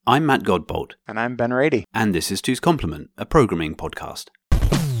I'm Matt Godbolt. And I'm Ben Rady. And this is Two's Complement, a programming podcast.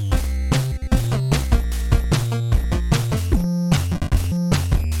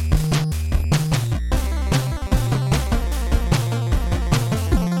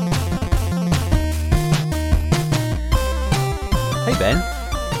 Hey Ben.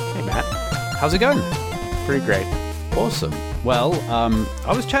 Hey Matt. How's it going? Pretty great. Awesome. Well,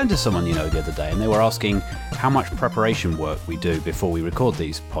 I was chatting to someone, the other day, and they were asking how much preparation work we do before we record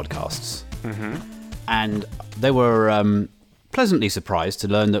these podcasts. Mm-hmm. And they were pleasantly surprised to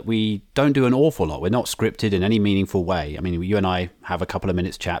learn that we don't do an awful lot. We're not scripted in any meaningful way. I mean, you and I have a couple of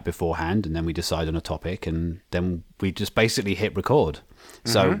minutes chat beforehand, and then we decide on a topic, and then we just basically hit record.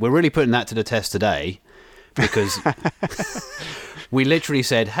 So we're really putting that to the test today, because we literally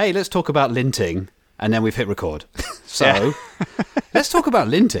said, hey, let's talk about linting. And then we've hit record. So, let's talk about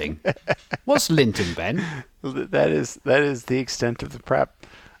linting. What's linting, Ben? That is the extent of the prep.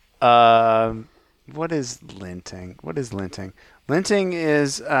 What is linting? Linting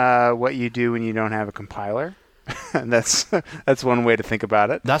is what you do when you don't have a compiler. And that's one way to think about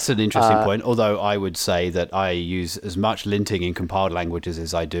it. That's an interesting point. Although I would say that I use as much linting in compiled languages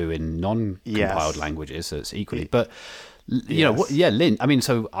as I do in non-compiled languages. So it's equally. But lint. I mean,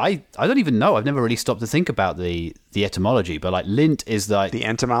 so I don't even know. I've never really stopped to think about the etymology. But like lint is like the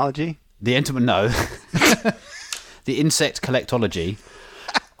entomology. No, the insect collectology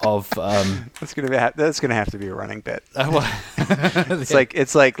of. That's gonna have to be a running bit.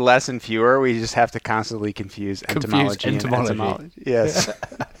 It's like less and fewer. We just have to constantly confuse entomology and entomology. Yes.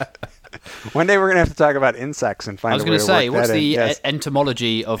 One day we're going to have to talk about insects and find a way to work that in. I was going to say, what's the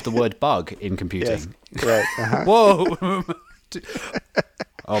etymology of the word bug in computing? Yes. Right. Uh-huh. Whoa.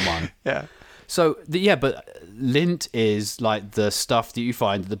 Oh, man. Yeah. So, but lint is like the stuff that you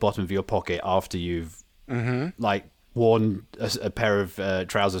find at the bottom of your pocket after you've worn a pair of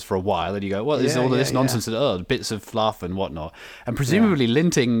trousers for a while, and you go, what is all of this nonsense? And bits of fluff and whatnot. And presumably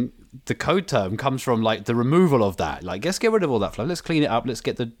linting, the code term, comes from like the removal of that. Like, let's get rid of all that fluff. Let's clean it up. Let's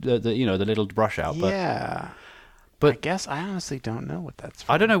get the little brush out. But I guess I honestly don't know what that's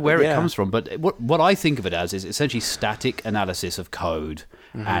from. I don't know where it comes from, but what I think of it as is essentially static analysis of code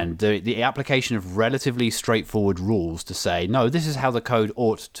and the application of relatively straightforward rules to say, no, this is how the code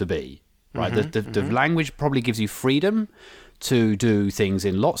ought to be. Right, the language probably gives you freedom to do things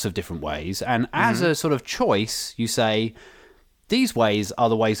in lots of different ways, and as a sort of choice, you say these ways are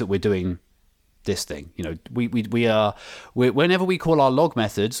the ways that we're doing this thing. Whenever we call our log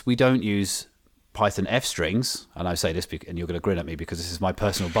methods, we don't use Python f strings, and I say this, and you're going to grin at me because this is my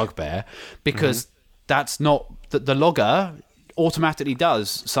personal bugbear, because that's not the logger automatically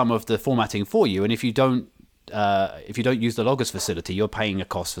does some of the formatting for you, and if you don't use the loggers facility, you're paying a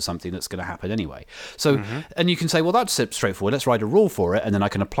cost for something that's going to happen anyway. So, and you can say, well, that's straightforward. Let's write a rule for it, and then I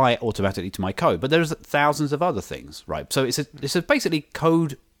can apply it automatically to my code. But there's thousands of other things, right? So it's basically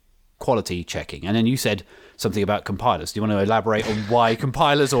code quality checking. And then you said something about compilers. Do you want to elaborate on why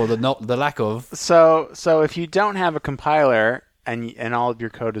compilers or the lack of? So if you don't have a compiler and all of your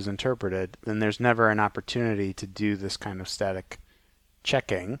code is interpreted, then there's never an opportunity to do this kind of static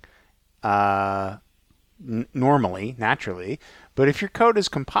checking. Naturally, but if your code is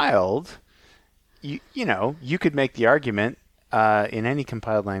compiled, you could make the argument in any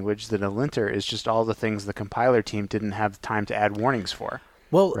compiled language that a linter is just all the things the compiler team didn't have time to add warnings for.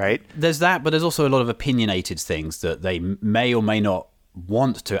 Well, right? There's that, but there's also a lot of opinionated things that they may or may not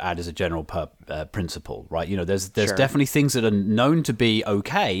want to add as a general principle, right? There's definitely things that are known to be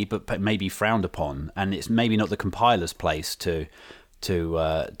okay, but maybe frowned upon, and it's maybe not the compiler's place to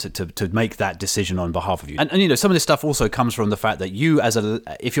make that decision on behalf of you. And some of this stuff also comes from the fact that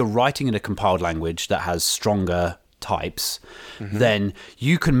if you're writing in a compiled language that has stronger types, then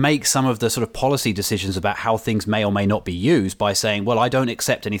you can make some of the sort of policy decisions about how things may or may not be used by saying, well, I don't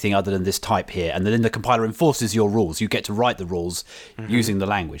accept anything other than this type here. And then the compiler enforces your rules. You get to write the rules using the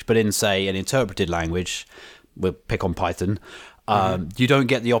language. But in, say, an interpreted language, we'll pick on Python, you don't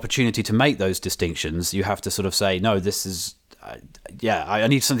get the opportunity to make those distinctions. You have to sort of say, no, this is... I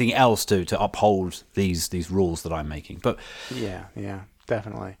need something else to uphold these rules that I'm making. But yeah,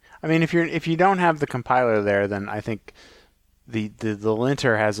 definitely. I mean, if you don't have the compiler there, then I think the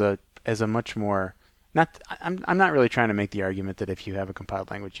linter has a much more. I'm not really trying to make the argument that if you have a compiled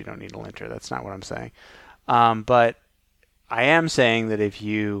language, you don't need a linter. That's not what I'm saying. But I am saying that if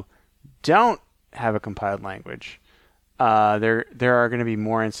you don't have a compiled language, there are going to be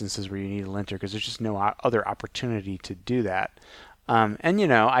more instances where you need a linter because there's just no other opportunity to do that. And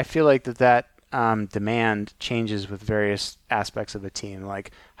I feel like that demand changes with various aspects of a team,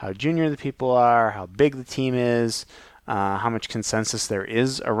 like how junior the people are, how big the team is. how much consensus there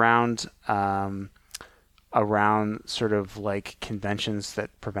is around sort of like conventions that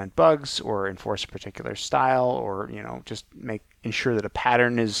prevent bugs or enforce a particular style, or just ensure that a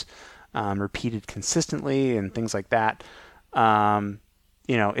pattern is repeated consistently and things like that.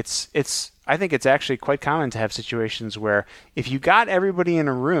 It's I think it's actually quite common to have situations where if you got everybody in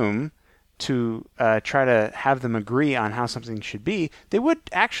a room to try to have them agree on how something should be, they would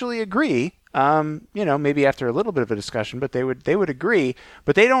actually agree. Maybe after a little bit of a discussion, but they would agree,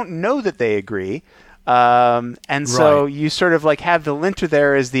 but they don't know that they agree. So you sort of like have the linter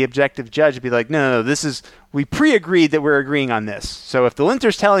there as the objective judge, be like, no, we pre-agreed that we're agreeing on this. So if the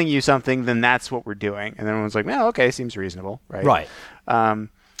linter's telling you something, then that's what we're doing. And then everyone's like, well, okay, seems reasonable, right? Right.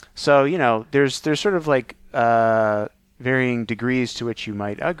 So there's sort of like varying degrees to which you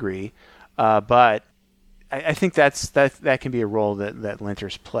might agree, but I think that can be a role that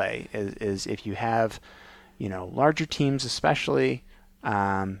linters play is if you have larger teams especially.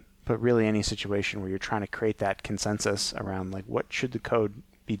 But really any situation where you're trying to create that consensus around like what should the code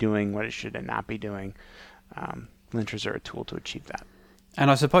be doing, what it should not be doing, linters are a tool to achieve that.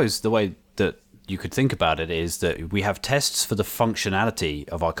 And I suppose the way that you could think about it is that we have tests for the functionality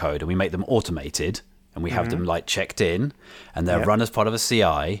of our code and we make them automated and we have them like checked in and they're run as part of a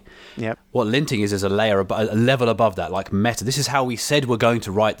CI. Yep. What linting is a level above that, like meta. This is how we said we're going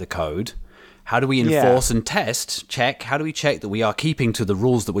to write the code. How do we enforce and check? How do we check that we are keeping to the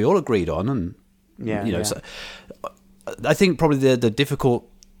rules that we all agreed on? And So I think probably the difficult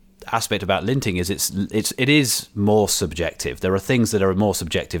aspect about linting is it is more subjective. There are things that are more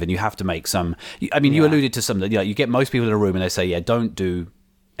subjective, and you have to make some. I mean, you alluded to some that you get most people in a room and they say, don't do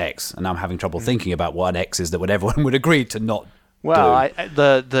X, and I'm having trouble thinking about what an X is that would everyone would agree to not. Well,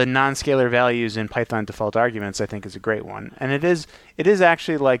 the non-scalar values in Python default arguments, I think, is a great one, and it is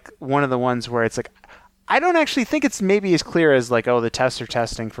actually like one of the ones where it's like I don't actually think it's maybe as clear as like the tests are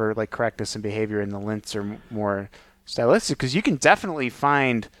testing for like correctness and behavior, and the lints are more stylistic, because you can definitely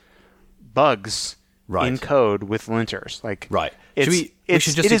find bugs in code with linters. Like we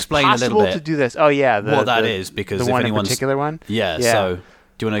should just explain a little bit. It is possible to do this. Oh yeah, what that is, because the if one anyone's in particular one. Yeah. So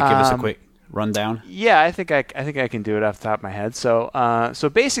do you want to give us a quick rundown? Yeah, I think I can do it off the top of my head.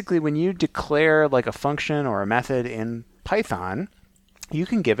 So basically, when you declare like a function or a method in Python, you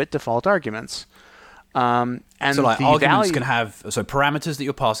can give it default arguments. And so like arguments can have parameters that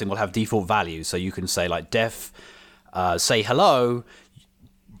you're passing will have default values. So you can say like def say hello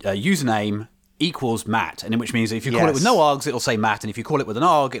username equals Matt, and which means if you call it with no args, it'll say Matt, and if you call it with an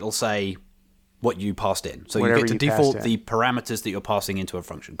arg, it'll say what you passed in. So you get to default the parameters that you're passing into a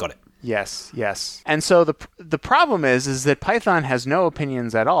function. Got it. Yes. And so the problem is that Python has no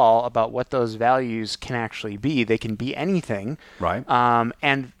opinions at all about what those values can actually be. They can be anything. Right.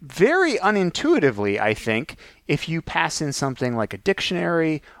 And very unintuitively, I think, if you pass in something like a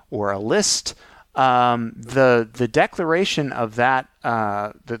dictionary or a list, the declaration of that,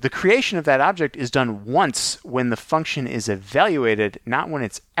 the creation of that object is done once when the function is evaluated, not when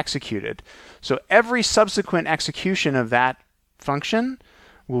it's executed. So every subsequent execution of that function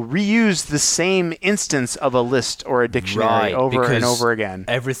will reuse the same instance of a list or a dictionary over and over again.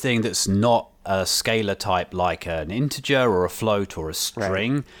 Everything that's not a scalar type, like an integer or a float or a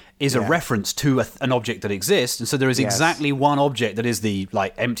string, is a reference to an object that exists, and so there is exactly one object that is the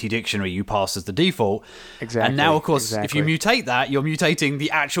like empty dictionary you pass as the default. Exactly. And now, of course, if you mutate that, you're mutating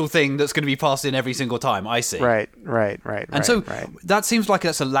the actual thing that's going to be passed in every single time. I see. Right. And so that seems like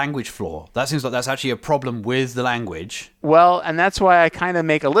that's a language flaw. That seems like that's actually a problem with the language. Well, and that's why I kind of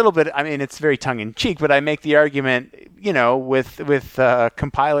make a little bit. I mean, it's very tongue in cheek, but I make the argument, with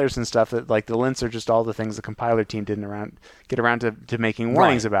compilers and stuff, that like the lints are just all the things the compiler team didn't get around to making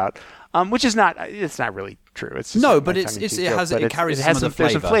warnings about, which is not. It's not really true. It's just but it carries some of the flavor.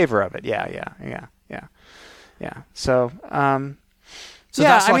 There's some flavor of it. Yeah. So. So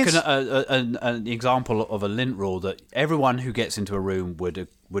that's an example of a lint rule that everyone who gets into a room would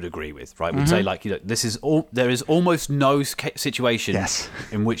agree with, right? Would say like, this is all. There is almost no situation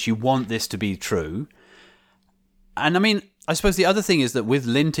in which you want this to be true. And I mean, I suppose the other thing is that with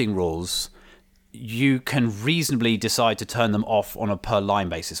linting rules, you can reasonably decide to turn them off on a per line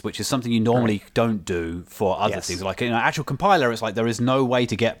basis, which is something you normally don't do for other things. Like in an actual compiler, it's like there is no way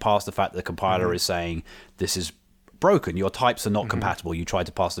to get past the fact that the compiler is saying this is broken, your types are not compatible, you tried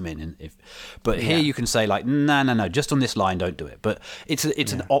to pass them in, but here you can say like no, just on this line don't do it. But it's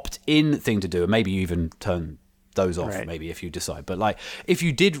an opt-in thing to do, and maybe you even turn those off maybe if you decide. But like if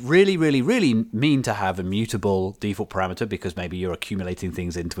you did really mean to have a mutable default parameter because maybe you're accumulating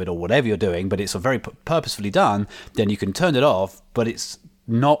things into it or whatever you're doing, but it's very purposefully done, then you can turn it off, but it's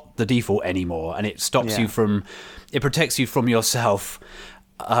not the default anymore, and it stops you from, it protects you from yourself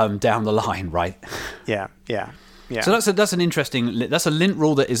down the line, right? Yeah. So that's an interesting, that's a lint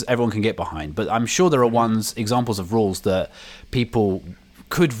rule that everyone can get behind, but I'm sure there are examples of rules that people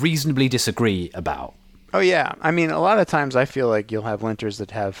could reasonably disagree about. Oh yeah, I mean, a lot of times I feel like you'll have linters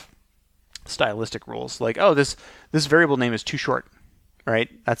that have stylistic rules, like, oh, this variable name is too short, right?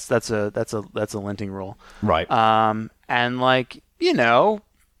 That's a linting rule, right? And like,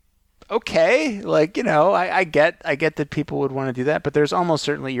 okay, like, I get that people would want to do that, but you're almost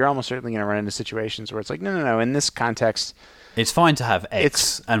certainly going to run into situations where it's like, no, in this context, it's fine to have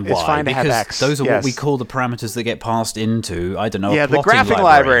X and Y. It's fine to have X. Those are what we call the parameters that get passed into, I don't know, a plotting the graphing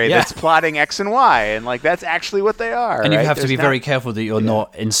library that's plotting X and Y, and like that's actually what they are. And right? you have to be very careful that you're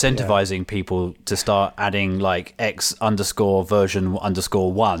not incentivizing people to start adding like X _ version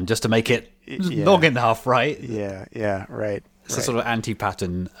 _ 1 just to make it long enough, right? Yeah, right. It's a sort of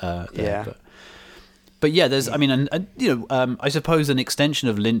anti-pattern there. But yeah, there's, I mean, I suppose an extension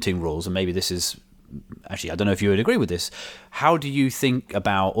of linting rules, and maybe this is, actually, I don't know if you would agree with this. How do you think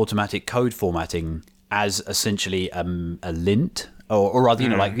about automatic code formatting as essentially a lint? Or rather,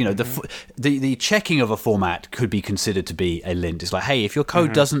 the checking of a format could be considered to be a lint. It's like, hey, if your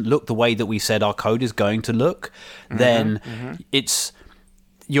code doesn't look the way that we said our code is going to look, then it's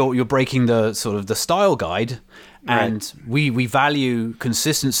you're breaking the sort of the style guide. And we value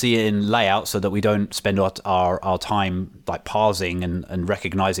consistency in layout so that we don't spend our time like parsing and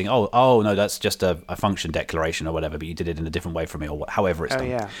recognizing, oh no, that's just a function declaration or whatever, but you did it in a different way from me, or however it's done.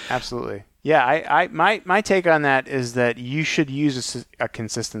 Yeah, absolutely. Yeah, my take on that is that you should use a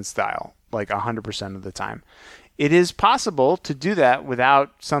consistent style like 100% of the time. It is possible to do that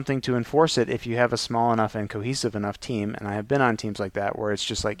without something to enforce it if you have a small enough and cohesive enough team, and I have been on teams like that where it's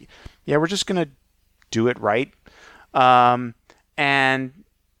just like, yeah, we're just going to do it right. And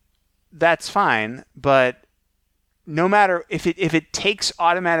that's fine, but no matter if it takes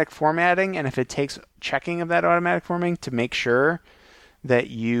automatic formatting and if it takes checking of that automatic formatting to make sure that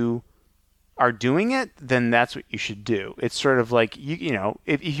you are doing it, then that's what you should do. It's sort of like,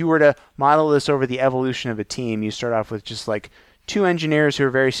 if you were to model this over the evolution of a team, you start off with just like 2 engineers who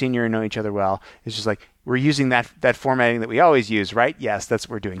are very senior and know each other well. It's just like, we're using that formatting that we always use, right? Yes, that's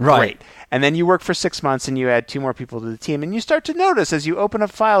what we're doing. Right. Great. And then you work for 6 months and you add 2 more people to the team, and you start to notice as you open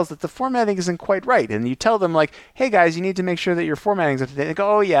up files that the formatting isn't quite right. And you tell them like, hey guys, you need to make sure that your formatting is up to date. They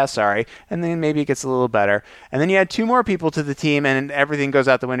go, oh yeah, sorry. And then maybe it gets a little better. And then you add 2 more people to the team and everything goes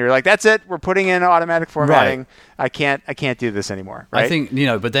out the window. You're like, that's it. We're putting in automatic formatting. Right. I can't do this anymore. Right? I think,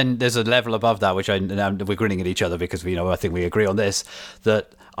 but then there's a level above that, which we're grinning at each other because I think we agree on this,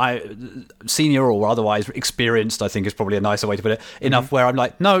 that senior or otherwise experienced, I think is probably a nicer way to put it, enough where I'm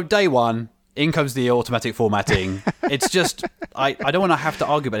like, no, day one, in comes the automatic formatting. It's just, I don't want to have to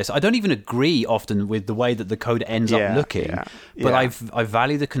argue about this. I don't even agree often with the way that the code ends up looking, but I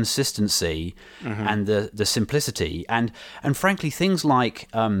value the consistency and the simplicity and frankly things like,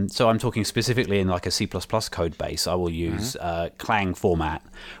 so I'm talking specifically in like a C++ code base, I will use Clang format,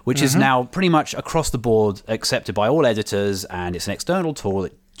 which is now pretty much across the board accepted by all editors, and it's an external tool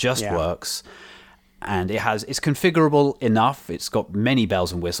that just works. And it's configurable enough. It's got many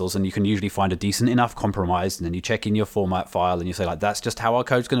bells and whistles, and you can usually find a decent enough compromise. And then you check in your format file, and you say like, "That's just how our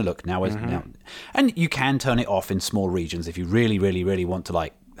code's going to look now." And you can turn it off in small regions if you really, really, really want to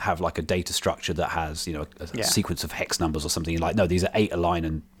like have like a data structure that has a sequence of hex numbers or something. You're like, no, these are 8 a line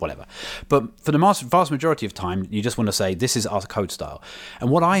and whatever. But for the vast majority of time, you just want to say this is our code style.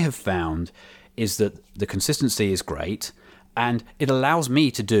 And what I have found is that the consistency is great. And it allows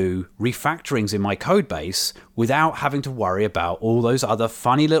me to do refactorings in my code base without having to worry about all those other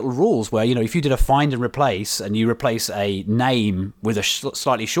funny little rules where, if you did a find and replace and you replace a name with a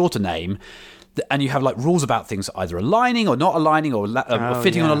slightly shorter name, and you have like rules about things either aligning or not aligning or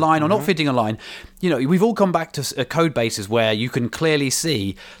fitting on a line or not fitting a line. We've all come back to code bases where you can clearly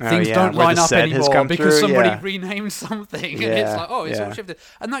see things don't line up anymore because somebody renamed something. And it's like, it's all shifted.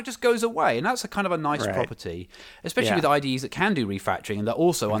 And that just goes away. And that's a kind of a nice property, especially with IDEs that can do refactoring and that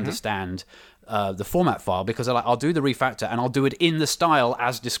also understand the format file, because they're like, I'll do the refactor and I'll do it in the style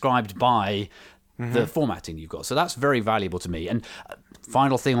as described by the formatting you've got. So that's very valuable to me. And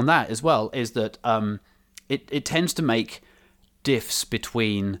final thing on that as well is that it tends to make diffs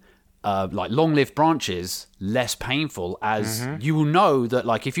between like long-lived branches less painful, as you will know that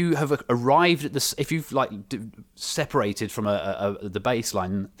like if you have arrived at this, if you've like separated from the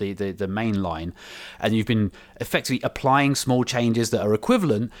baseline, the main line, and you've been effectively applying small changes that are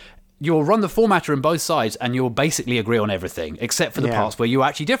equivalent, you'll run the formatter in both sides and you'll basically agree on everything except for the parts where you're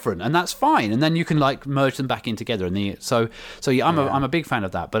actually different, and that's fine, and then you can like merge them back in together. And so yeah, I'm a big fan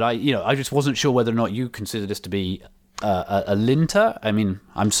of that, but I just wasn't sure whether or not you consider this to be a linter. I mean,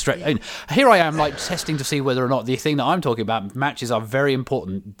 here I am like testing to see whether or not the thing that I'm talking about matches our very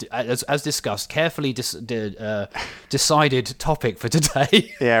important, as discussed, carefully decided topic for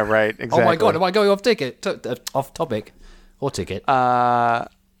today. Yeah, right. Exactly. Oh my god, am I going off topic or ticket?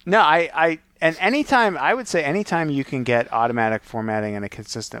 No, and anytime you can get automatic formatting in a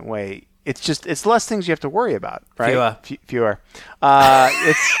consistent way, it's less things you have to worry about, right? Fewer.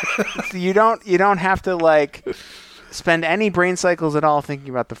 You don't have to like spend any brain cycles at all thinking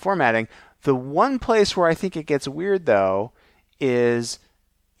about the formatting. The one place where I think it gets weird though is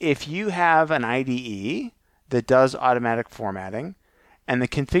if you have an IDE that does automatic formatting, and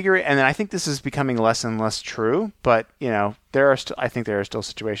and then I think this is becoming less and less true, but I think there are still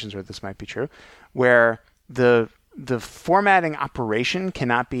situations where this might be true, where the formatting operation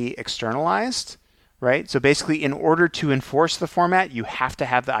cannot be externalized, right? So basically, in order to enforce the format, you have to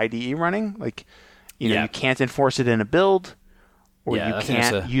have the IDE running. Like, you can't enforce it in a build, or you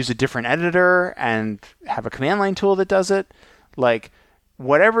can't use a different editor and have a command line tool that does it. Like,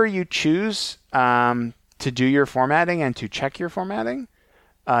 whatever you choose to do your formatting and to check your formatting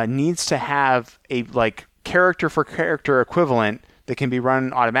needs to have a like character for character equivalent that can be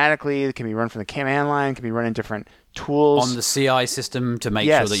run automatically, that can be run from the command line, can be run in different tools on the CI system to make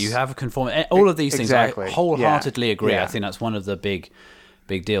sure that you have a conform. All of these things, exactly. I wholeheartedly agree. I think that's one of the big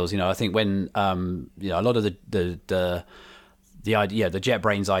deals. I think when a lot of the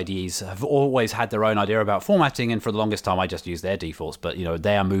JetBrains IDEs have always had their own idea about formatting, and for the longest time I just used their defaults. But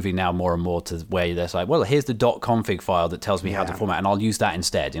they are moving now more and more to where they're like, well, here's the .config file that tells me how to format, and I'll use that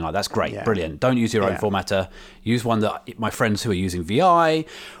instead. That's great, brilliant. Don't use your own formatter. Use one that my friends who are using VI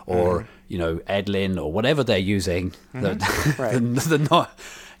or Edlin or whatever they're using.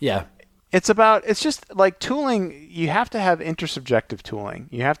 It's just like tooling. You have to have intersubjective tooling.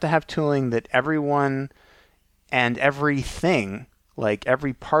 You have to have tooling that everyone and everything, like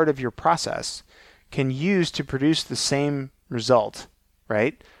every part of your process, can use to produce the same result,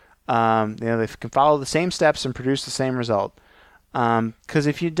 right? They can follow the same steps and produce the same result. Because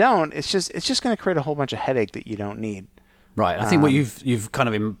if you don't, it's just going to create a whole bunch of headache that you don't need. Right. I think what you've kind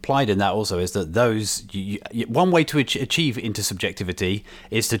of implied in that also is that those one way to achieve intersubjectivity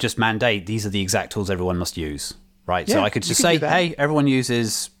is to just mandate these are the exact tools everyone must use. Right. So I could just say, hey, everyone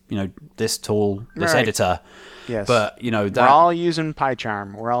uses this tool, this editor. Yes. But we're all using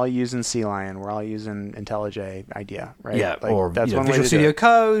PyCharm, we're all using CLion, we're all using IntelliJ IDEA, right? Yeah, like, or that's Visual Studio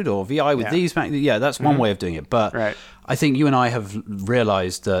Code or VI with these. Yeah, that's one way of doing it. But I think you and I have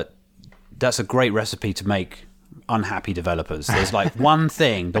realized that that's a great recipe to make unhappy developers. There's like the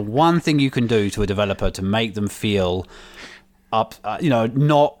one thing you can do to a developer to make them feel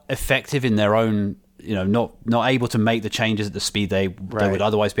not effective in their own, not able to make the changes at the speed they would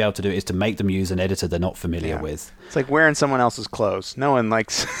otherwise be able to do, is to make them use an editor they're not familiar with. It's like wearing someone else's clothes. No one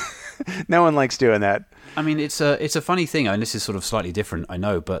likes doing that. I mean, it's a funny thing. I mean, this is sort of slightly different, I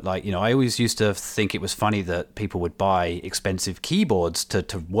know, but I always used to think it was funny that people would buy expensive keyboards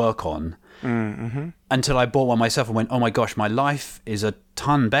to work on. Mm-hmm. Until I bought one myself and went, oh my gosh, my life is a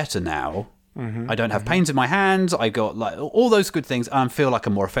ton better now. Mm-hmm. I don't have pains in my hands. I got like all those good things, and I feel like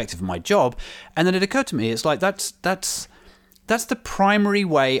I'm more effective in my job. And then it occurred to me, it's like that's the primary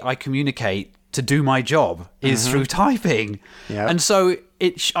way I communicate to do my job is through typing. Yep. And so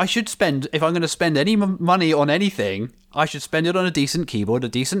I should spend, if I'm going to spend any money on anything, I should spend it on a decent keyboard, a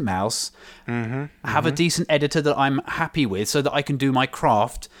decent mouse, have a decent editor that I'm happy with, so that I can do my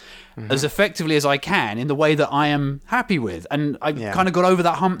craft as effectively as I can in the way that I am happy with. And I kind of got over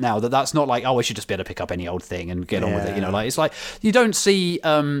that hump now, that's not like, oh, I should just be able to pick up any old thing and get on with it. Like it's like you don't see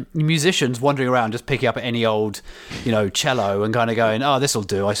musicians wandering around just picking up any old, cello and kind of going, oh, this will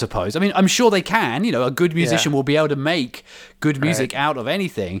do, I suppose. I mean, I'm sure they can. A good musician will be able to make good music out of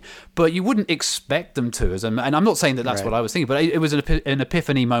anything, but you wouldn't expect them to. And I'm not saying that that's what I was thinking, but it was an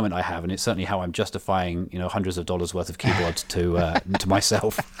epiphany moment I have, and it's certainly how I'm justifying hundreds of dollars worth of keyboards to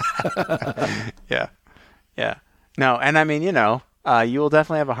myself. Yeah. No, and I mean, you will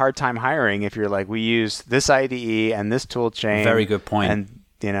definitely have a hard time hiring if you're like, we use this IDE and this tool chain. Very good point.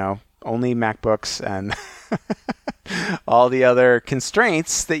 And, only MacBooks and all the other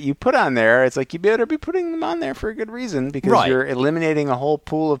constraints that you put on there. It's like you better be putting them on there for a good reason, because you're eliminating a whole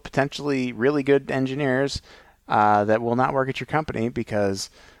pool of potentially really good engineers that will not work at your company because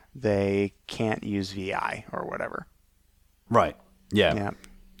they can't use VI or whatever. Right. Yeah.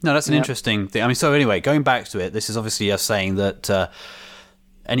 No, that's an interesting thing. I mean, so anyway, going back to it, this is obviously us saying that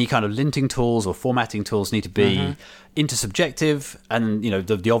any kind of linting tools or formatting tools need to be intersubjective, and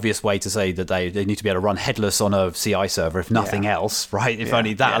the obvious way to say that they need to be able to run headless on a CI server, if nothing else, right? If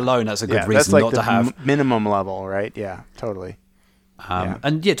only that alone, that's a good reason that's like not to have minimum level, right? Yeah, totally.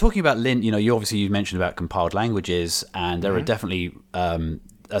 And talking about lint, you mentioned about compiled languages, and there are definitely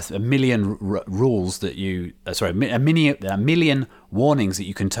a million rules that a million warnings that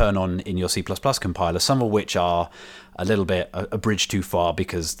you can turn on in your C++ compiler, some of which are a little bit a bridge too far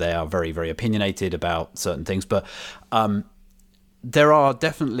because they are very, very opinionated about certain things. But there are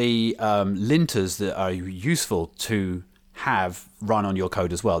definitely linters that are useful to have run on your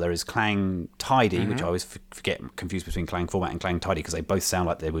code as well. There is Clang Tidy, which I always get confused between Clang Format and Clang Tidy because they both sound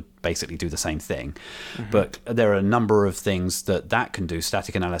like they would basically do the same thing. But there are a number of things that can do,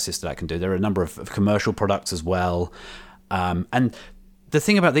 static analysis that can do. There are a number of commercial products as well. And the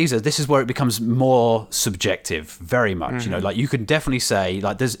thing about these is this is where it becomes more subjective, very much. Like you can definitely say,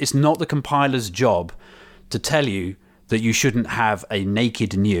 like, it's not the compiler's job to tell you that you shouldn't have a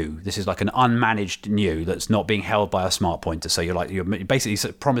naked new. This is like an unmanaged new that's not being held by a smart pointer. So you're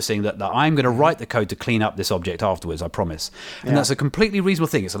basically promising that I'm going to write the code to clean up this object afterwards, I promise. And that's a completely reasonable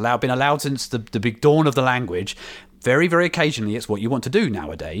thing. It's been allowed since the big dawn of the language. Very, very occasionally, it's what you want to do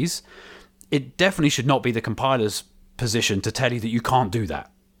nowadays. It definitely should not be the compiler's position to tell you that you can't do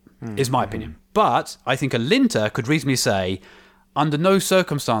that, is my opinion. But I think a linter could reasonably say, under no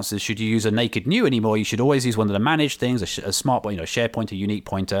circumstances should you use a naked new anymore. You should always use one of the managed things, a smart, share pointer, unique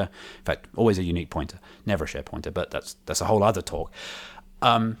pointer. In fact, always a unique pointer, never a share pointer. But that's a whole other talk.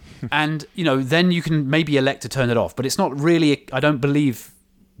 And then you can maybe elect to turn it off. But it's not really. I don't believe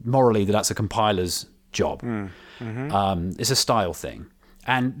morally that's a compiler's job. It's a style thing.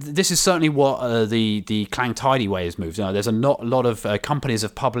 And this is certainly what the Clang Tidy way has moved. There's a lot of companies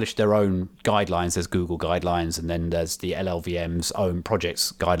have published their own guidelines. There's Google guidelines, and then there's the LLVM's own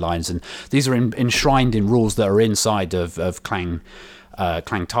projects guidelines. And these are enshrined in rules that are inside of Clang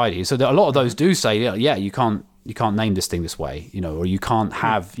Tidy. So a lot of those do say, you can't name this thing this way, or you can't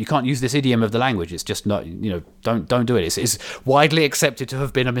use this idiom of the language. It's just not, don't do it. It's widely accepted to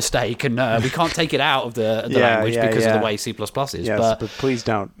have been a mistake, and we can't take it out of the language because of the way C++ is. Yes, but please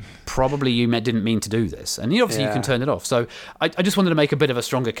don't. Probably you didn't mean to do this, and obviously you can turn it off. So I just wanted to make a bit of a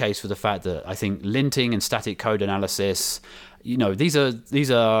stronger case for the fact that I think linting and static code analysis,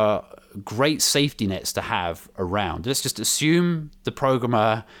 these are great safety nets to have around. Let's just assume the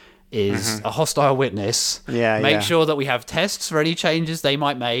programmer is a hostile witness. Make sure that we have tests for any changes they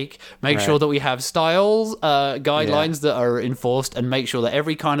might make. Make sure that we have styles, guidelines that are enforced, and make sure that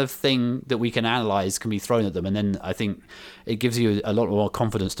every kind of thing that we can analyze can be thrown at them. And then I think it gives you a lot more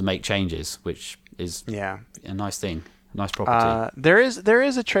confidence to make changes, which is a nice thing, nice property. There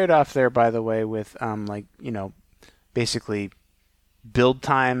is a trade-off there, by the way, with basically build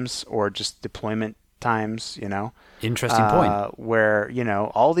times or just deployment times, Interesting point. Where,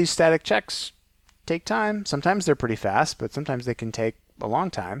 all these static checks take time. Sometimes they're pretty fast, but sometimes they can take a long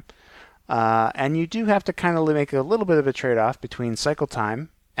time. And you do have to kind of make a little bit of a trade-off between cycle time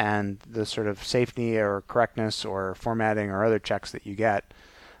and the sort of safety or correctness or formatting or other checks that you get,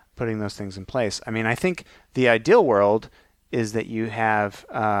 putting those things in place. I mean, I think the ideal world is that you have,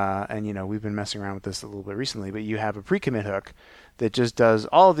 and we've been messing around with this a little bit recently, but you have a pre-commit hook that just does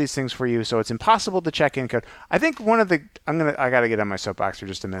all of these things for you, so it's impossible to check in code. I think I got to get on my soapbox for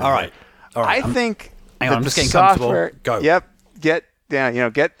just a minute. All right. I think I'm just getting comfortable. Go. Yep. Get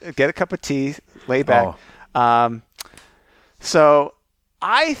a cup of tea, lay back. So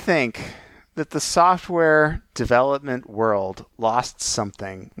I think that the software development world lost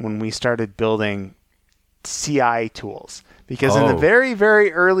something when we started building CI tools, because in the very,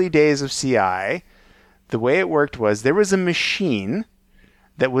 very early days of CI, the way it worked was there was a machine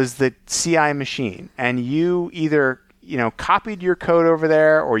that was the CI machine, and you either copied your code over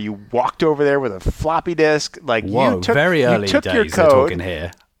there, or you walked over there with a floppy disk. Like you took your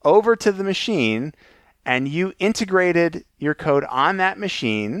code over to the machine, and you integrated your code on that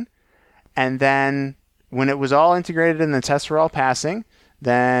machine, and then when it was all integrated and the tests were all passing,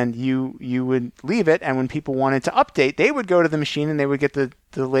 then you would leave it, and when people wanted to update, they would go to the machine and they would get the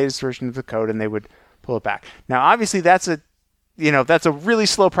latest version of the code, and they would pull it back. Now, obviously, that's a really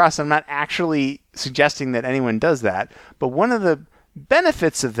slow process. I'm not actually suggesting that anyone does that, but one of the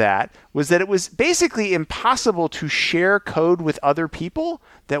benefits of that was that it was basically impossible to share code with other people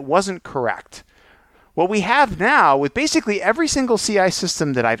that wasn't correct. What we have now with basically every single CI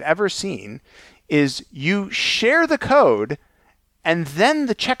system that I've ever seen is you share the code and then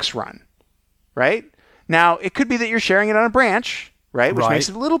the checks run, right? Now, it could be that you're sharing it on a branch, right? Which makes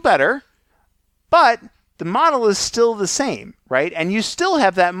it a little better. But the model is still the same, right? And you still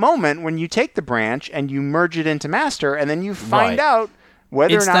have that moment when you take the branch and you merge it into master, and then you find out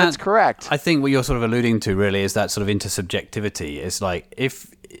whether or not it's correct. I think what you're sort of alluding to really is that sort of intersubjectivity. It's like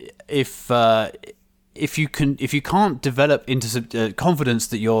if you can't develop confidence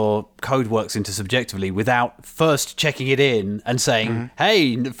that your code works intersubjectively without first checking it in and saying,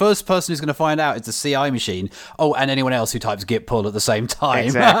 hey, the first person who's going to find out is the CI machine. Oh, and anyone else who types git pull at the same time.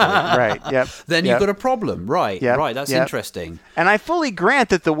 Exactly. Right. Yep. Then you've got a problem. Right. Yep. Right. That's interesting. And I fully grant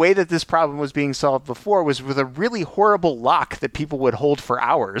that the way that this problem was being solved before was with a really horrible lock that people would hold for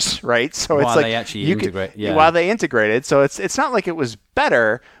hours. Right. So while it's like they actually integrate. While they integrated. So it's not like it was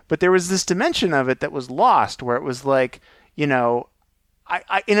better, but there was this dimension of it that was lost where it was like, you know,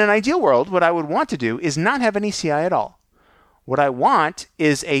 I in an ideal world, what I would want to do is not have any CI at all. What I want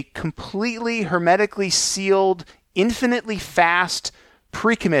is a completely hermetically sealed, infinitely fast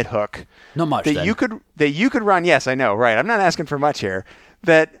pre-commit hook. Not much that you could run. Yes, I know, right? I'm not asking for much here.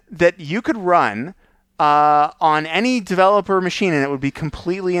 That you could run on any developer machine, and it would be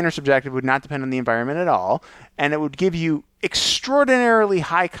completely intersubjective, would not depend on the environment at all, and it would give you extraordinarily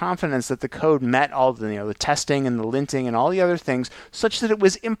high confidence that the code met all the, the testing and the linting and all the other things, such that it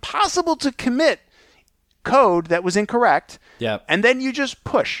was impossible to commit code that was incorrect. Yep. And then you just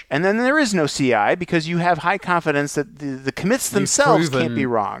push, and then there is no CI because you have high confidence that the commits themselves can't be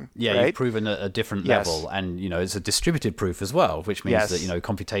wrong. Yeah, right? You've proven a different level, and it's a distributed proof as well, which means that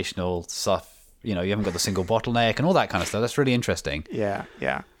computational stuff. You haven't got the single bottleneck and all that kind of stuff. That's really interesting. Yeah,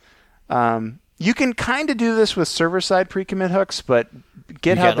 yeah. You can kind of do this with server-side pre-commit hooks, but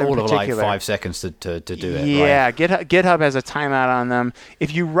GitHub in particular, of like 5 seconds to do it. Yeah, right? GitHub has a timeout on them.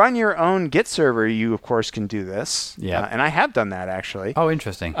 If you run your own Git server, you of course can do this. Yeah, and I have done that actually. Oh,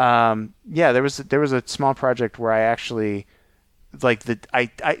 interesting. Yeah, there was a small project where I actually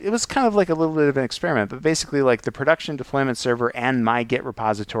it was kind of like a little bit of an experiment, but basically like the production deployment server and my Git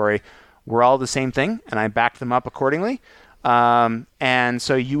repository were all the same thing, and I backed them up accordingly. And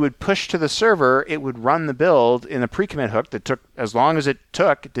so you would push to the server, it would run the build in a pre-commit hook that took as long as it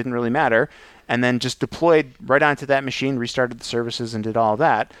took, it didn't really matter, and then just deployed right onto that machine, restarted the services, and did all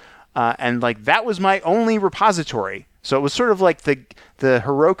that. And like that was my only repository. So it was sort of like the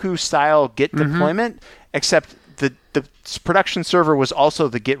Heroku style Git deployment, except the production server was also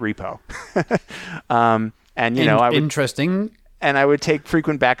the Git repo. And interesting. And I would take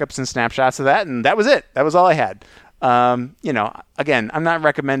frequent backups and snapshots of that, and that was it. That was all I had. Again, I'm not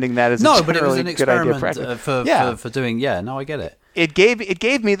recommending that as but it was an experiment for doing. Yeah, no, I get it. It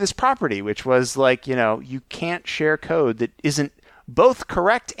gave me this property, which was like, you can't share code that isn't both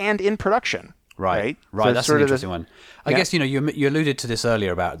correct and in production. Right. So that's an interesting one. I guess you alluded to this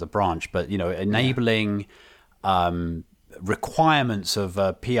earlier about the branch, but enabling requirements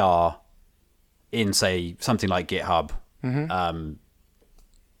of PR in say something like GitHub.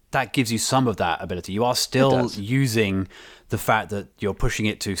 That gives you some of that ability. You are still using the fact that you're pushing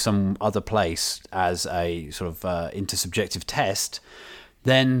it to some other place as a sort of intersubjective test.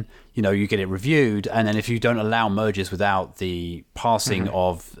 Then you get it reviewed, and then if you don't allow merges without the passing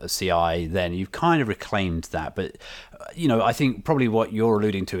of a CI, then you've kind of reclaimed that. But I think probably what you're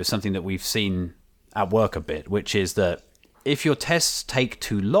alluding to is something that we've seen at work a bit, which is that if your tests take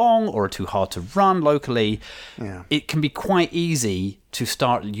too long or are too hard to run locally, it can be quite easy to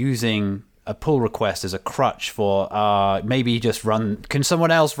start using a pull request as a crutch for maybe just can someone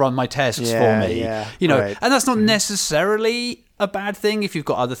else run my tests for me? Right. And that's not necessarily a bad thing if you've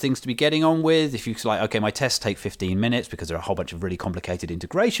got other things to be getting on with. If you're like, okay, my tests take 15 minutes because there are a whole bunch of really complicated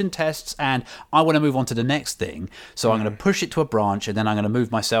integration tests and I want to move on to the next thing. So I'm going to push it to a branch and then I'm going to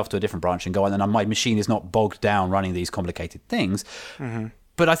move myself to a different branch and go on, and my machine is not bogged down running these complicated things.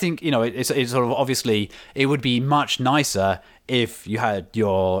 But I think, it's sort of obviously it would be much nicer if you had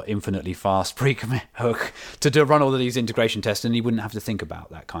your infinitely fast pre-commit hook to run all of these integration tests, and you wouldn't have to think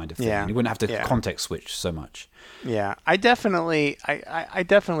about that kind of thing. You wouldn't have to context switch so much. Yeah, I definitely,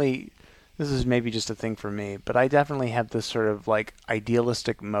 this is maybe just a thing for me, but I definitely have this sort of like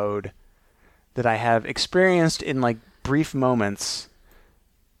idealistic mode that I have experienced in like brief moments,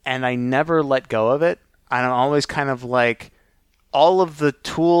 and I never let go of it. And I'm always kind of like, all of the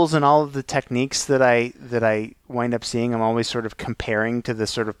tools and all of the techniques that I wind up seeing, I'm always sort of comparing to this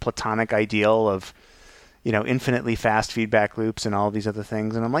sort of platonic ideal of, infinitely fast feedback loops and all of these other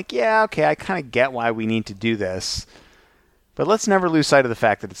things. And I'm like, yeah, okay, I kind of get why we need to do this. But let's never lose sight of the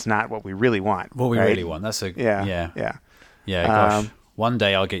fact that it's not what we really want. What we really want. That's Yeah. Gosh. One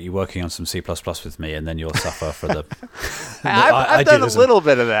day I'll get you working on some C++ with me, and then you'll suffer for the. I've done a little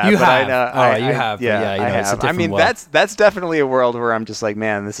bit of that. You but have. I have. Yeah, you know, I it's a have. different mean, world. that's definitely a world where I'm just like,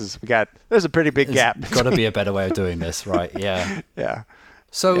 man, there's a pretty big gap. There's got to be a better way of doing this, right? Yeah. Yeah.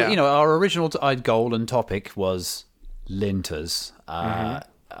 So Yeah. our original goal and topic was linters.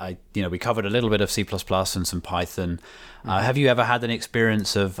 We covered a little bit of C++ and some Python. Have you ever had an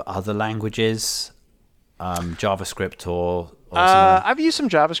experience of other languages, JavaScript or I've used some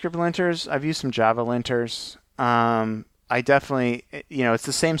JavaScript linters. I've used some Java linters. I definitely, it's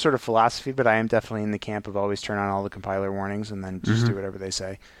the same sort of philosophy, but I am definitely in the camp of always turn on all the compiler warnings and then just do whatever they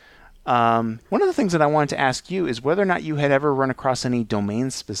say. One of the things that I wanted to ask you is whether or not you had ever run across any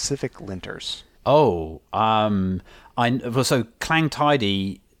domain-specific linters. so Clang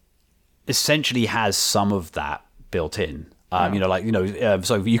Tidy essentially has some of that built in.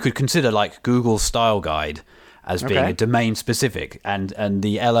 So you could consider like Google's style guide as being a domain specific, and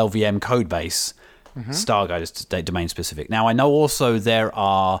the LLVM code base style guide is domain specific. Now I know also there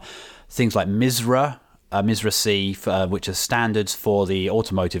are things like MISRA C, which are standards for the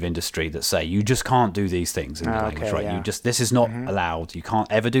automotive industry that say you just can't do these things in the language, right? Yeah. This is not allowed. You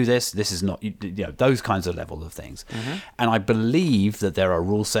can't ever do this. This is not, those kinds of level of things. And I believe that there are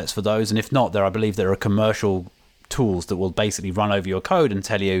rule sets for those. And if not, I believe there are commercial tools that will basically run over your code and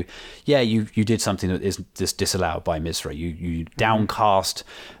tell you, you did something that is just disallowed by MISRA. You downcast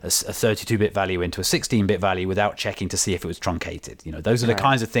a 32-bit value into a 16-bit value without checking to see if it was truncated. Those are the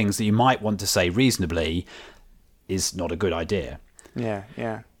kinds of things that you might want to say reasonably is not a good idea. Yeah.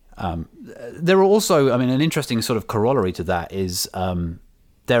 There are also, an interesting sort of corollary to that is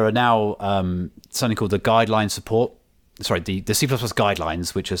there are now something called the guideline support. Sorry, the C++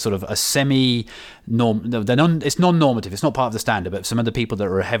 guidelines, which are sort of a semi-norm. No, it's non-normative. It's not part of the standard, but some of the people that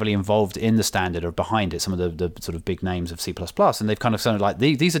are heavily involved in the standard are behind it. Some of the sort of big names of C++, and they've kind of sounded like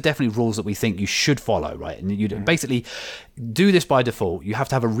these are definitely rules that we think you should follow, right? And you basically do this by default. You have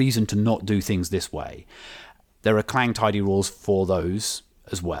to have a reason to not do things this way. There are Clang Tidy rules for those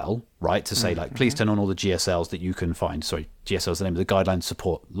as well, right? To say like, please turn on all the GSLs that you can find. Sorry, GSL is the name of the guideline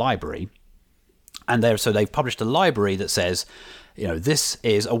support library. And they've published a library that says, this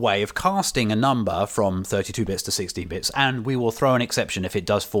is a way of casting a number from 32 bits to 16 bits, and we will throw an exception if it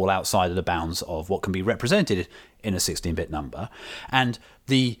does fall outside of the bounds of what can be represented in a 16-bit number. And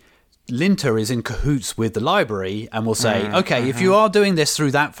the linter is in cahoots with the library and will say, if you are doing this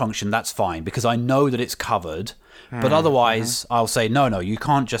through that function, that's fine, because I know that it's covered. But otherwise, I'll say, no, you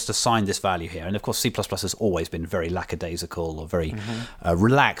can't just assign this value here. And of course, C++ has always been very lackadaisical or very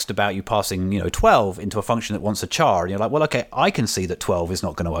relaxed about you passing, 12 into a function that wants a char. And you're like, well, okay, I can see that 12 is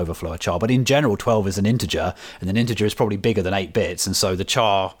not going to overflow a char. But in general, 12 is an integer, and an integer is probably bigger than 8 bits. And so the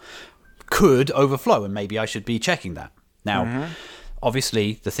char could overflow, and maybe I should be checking that. Now,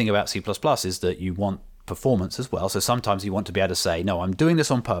 obviously, the thing about C++ is that you want performance as well. So sometimes you want to be able to say, no, I'm doing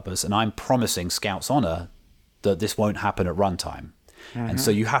this on purpose, and I'm promising Scout's honor that this won't happen at runtime. And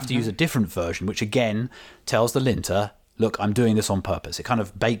so you have to use a different version, which again tells the linter, look, I'm doing this on purpose. It kind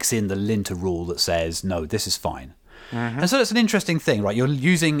of bakes in the linter rule that says, no, this is fine. And so that's an interesting thing, right? You're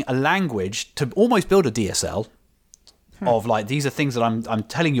using a language to almost build a DSL of like, these are things that I'm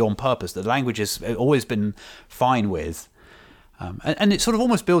telling you on purpose that the language has always been fine with. And it sort of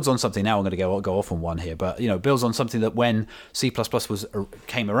almost builds on something. Now I'm going to go off on one here, but builds on something that when C++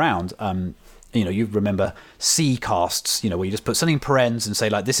 came around, you remember C casts, where you just put something in parens and say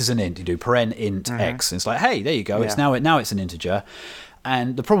like, this is an int. You do paren int x, and it's like, hey, there you go. It's now it's an integer.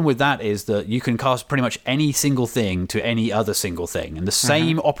 And the problem with that is that you can cast pretty much any single thing to any other single thing, and the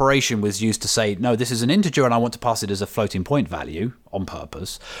same operation was used to say, no, this is an integer, and I want to pass it as a floating point value on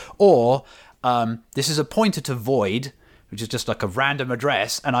purpose, or this is a pointer to void, which is just like a random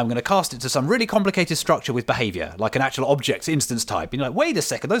address, and I'm going to cast it to some really complicated structure with behavior, like an actual object's instance type. You're like, wait a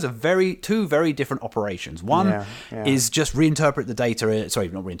second, those are two very different operations. One is just reinterpret the data, sorry,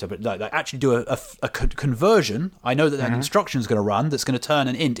 not reinterpret, like actually do a conversion. I know that an instruction is going to run that's going to turn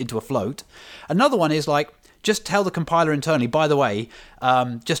an int into a float. Another one is like, just tell the compiler internally, by the way,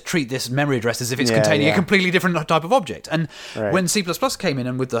 just treat this memory address as if it's containing a completely different type of object. And when C++ came in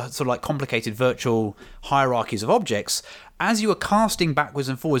and with the sort of like complicated virtual hierarchies of objects, as you were casting backwards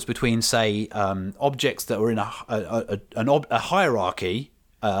and forwards between, say, objects that were in a hierarchy,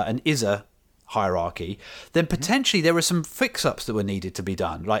 an ISA hierarchy, then potentially there were some fix-ups that were needed to be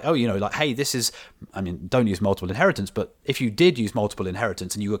done. Like, hey, this is, don't use multiple inheritance, but if you did use multiple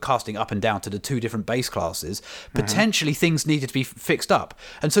inheritance and you were casting up and down to the two different base classes, potentially things needed to be fixed up.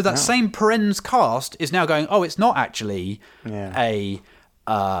 And so that same parens cast is now going, it's not actually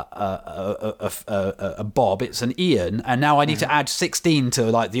a Bob, it's an Ian, and now I need to add 16 to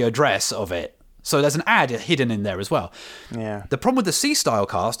like the address of it. So there's an add hidden in there as well. Yeah. The problem with the C-style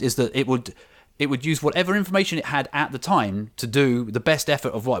cast is that it would use whatever information it had at the time to do the best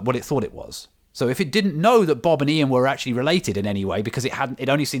effort of what it thought it was. So if it didn't know that Bob and Ian were actually related in any way because it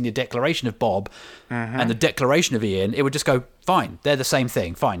only seen the declaration of Bob and the declaration of Ian, it would just go, fine, they're the same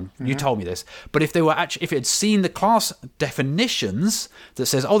thing, fine, you told me this. But if if it had seen the class definitions that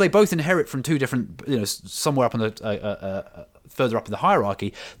says, oh, they both inherit from two different, somewhere up on the further up in the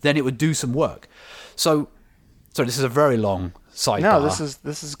hierarchy, then it would do some work. So this is a very long sidebar. No, this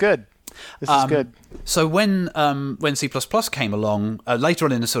is good. This is good. So when C++ came along later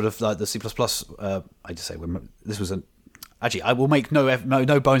on in the sort of like the C++, I just say when this was actually I will make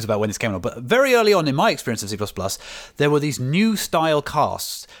no bones about when this came along, but very early on in my experience of C++, there were these new style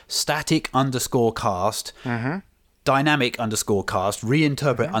casts: static _ cast, dynamic _ cast,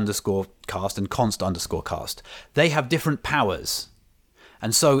 reinterpret _ cast, and const _ cast. They have different powers.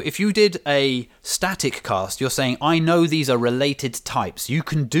 And so if you did a static cast, you're saying, I know these are related types. You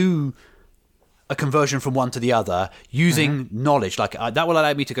can do a conversion from one to the other using knowledge. Like that will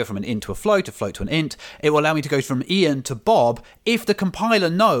allow me to go from an int to a float to an int. It will allow me to go from Ian to Bob if the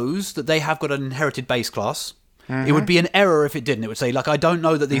compiler knows that they have got an inherited base class. It would be an error if it didn't. It would say, like, I don't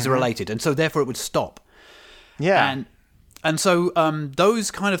know that these are related. And so therefore it would stop. Yeah. And so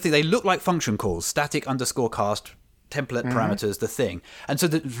those kind of things, they look like function calls, static _ cast, template parameters, the thing. And so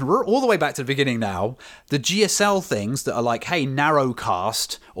all the way back to the beginning now, the GSL things that are like, hey, narrow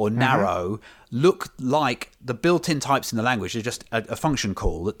cast or narrow look like the built-in types in the language. They're just a function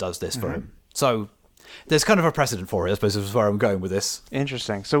call that does this for him. So there's kind of a precedent for it, I suppose, is where I'm going with this.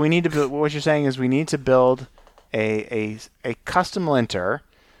 Interesting. So we need to build, what you're saying is we need to build a custom linter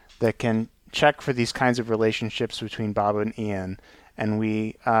that can check for these kinds of relationships between Bob and Ian, and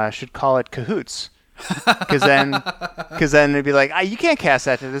we should call it Cahoots. Because then it'd be like, you can't cast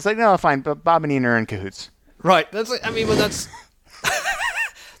that to this. It's like, no, fine, but Bob and Ian are in cahoots. Right. That's like, that's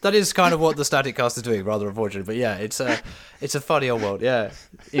that is kind of what the static cast is doing, rather unfortunate. But yeah, it's a funny old world. Yeah,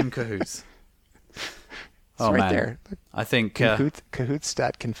 in cahoots. It's right there. I think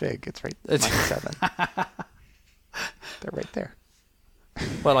cahoots.config. It's right. Line 7. They're right there.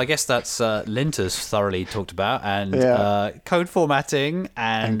 Well, I guess that's linters thoroughly talked about, and code formatting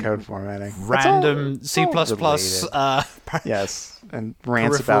and code formatting, random C++. Yes, and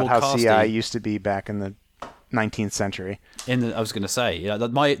rants about how CI used to be back in the 19th century. I was going to say,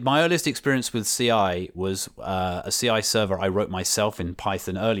 my earliest experience with CI was a CI server I wrote myself in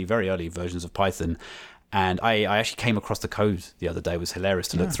Python, very early versions of Python. And I actually came across the code the other day. It was hilarious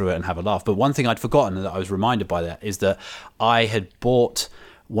to look through it and have a laugh. But one thing I'd forgotten, and that I was reminded by that, is that I had bought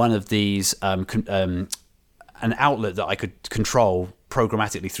one of these, an outlet that I could control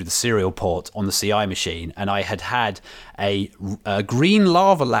programmatically through the serial port on the CI machine. And I had a green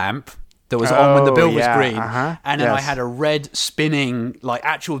lava lamp that was on when the build was green. And then I had a red spinning, like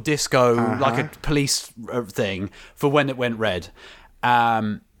actual disco, like a police thing for when it went red.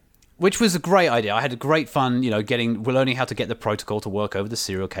 Which was a great idea. I had a great fun, learning how to get the protocol to work over the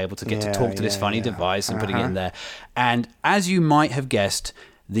serial cable to get to talk to this funny device and putting it in there. And as you might have guessed,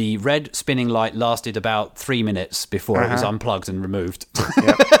 the red spinning light lasted about 3 minutes before it was unplugged and removed.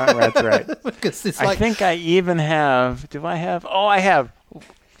 Yep, that's right. Because it's I think I even have. Do I have? Oh, I have.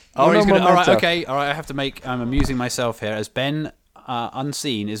 All right. Okay. All right. I have to make. I'm amusing myself here as Ben,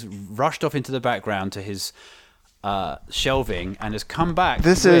 unseen, is rushed off into the background to his shelving and has come back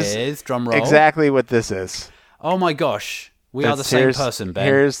with drum roll. Exactly what this is. Oh my gosh, we are the same person, Ben.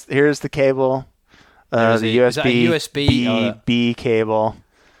 Here's the cable, the USB B cable.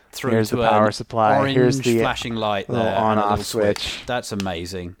 Here's the power supply. Orange here's the flashing light there, little on-off switch. That's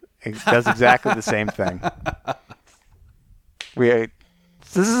amazing. It does exactly the same thing.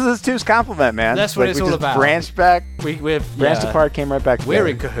 This is this two's compliment, man. That's what it's all about. Branched back. We've branched apart, came right back together. We're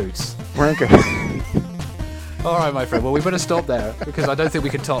in cahoots. We're in cahoots. All right, my friend. Well, we better stop there because I don't think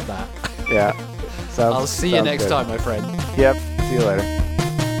we can top that. Yeah. I'll see you next time, my friend. Yep. See you later.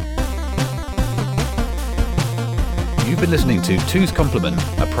 You've been listening to Two's Complement,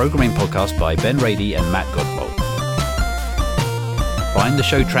 a programming podcast by Ben Rady and Matt Godbold. Find the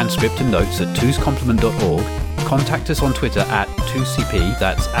show transcript and notes at twoscomplement.org. Contact us on Twitter at 2CP,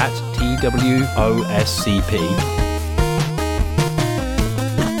 that's at TWOSCP.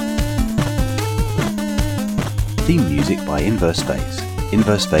 Theme music by Inverse Phase,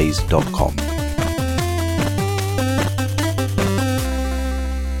 inversephase.com.